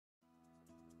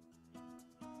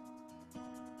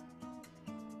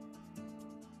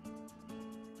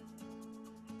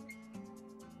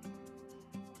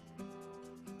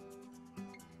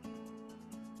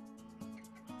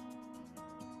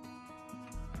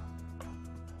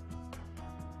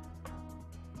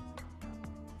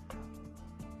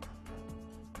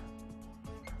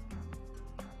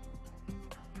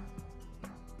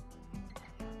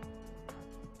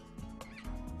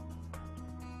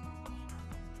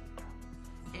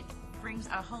brings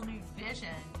a whole new vision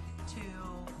to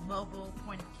mobile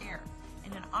point of care.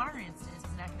 And in our instance,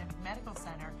 as an academic medical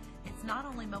center, it's not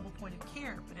only mobile point of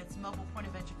care, but it's mobile point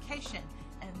of education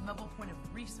and mobile point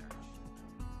of research.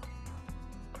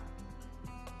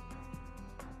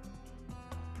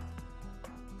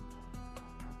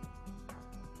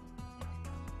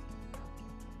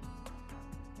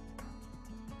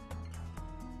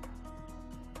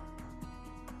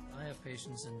 I have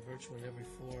patients in virtually every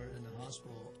floor in the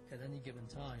hospital at any given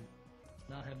time.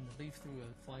 Not having to leaf through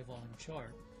a 5-volume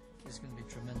chart is going to be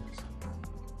tremendous.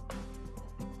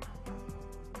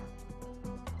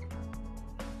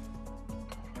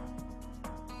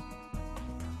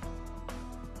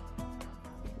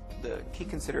 The key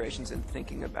considerations in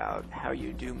thinking about how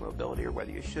you do mobility or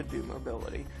whether you should do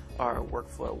mobility are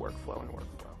workflow, workflow, and workflow.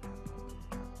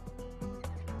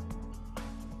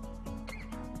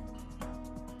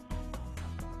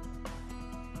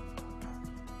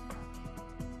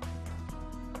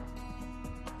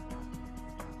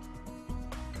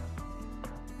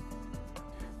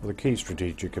 Well, the key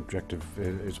strategic objective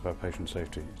is about patient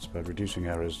safety. It's about reducing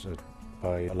errors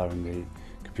by allowing the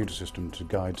computer system to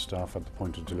guide staff at the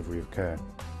point of delivery of care.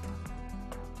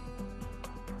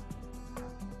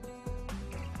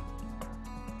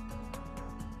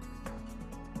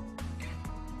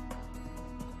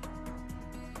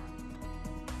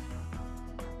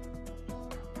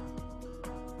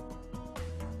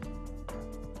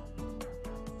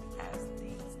 As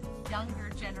these younger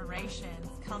generations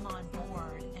come on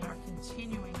board and are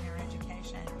continuing their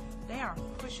education, they are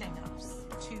pushing us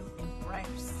to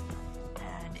embrace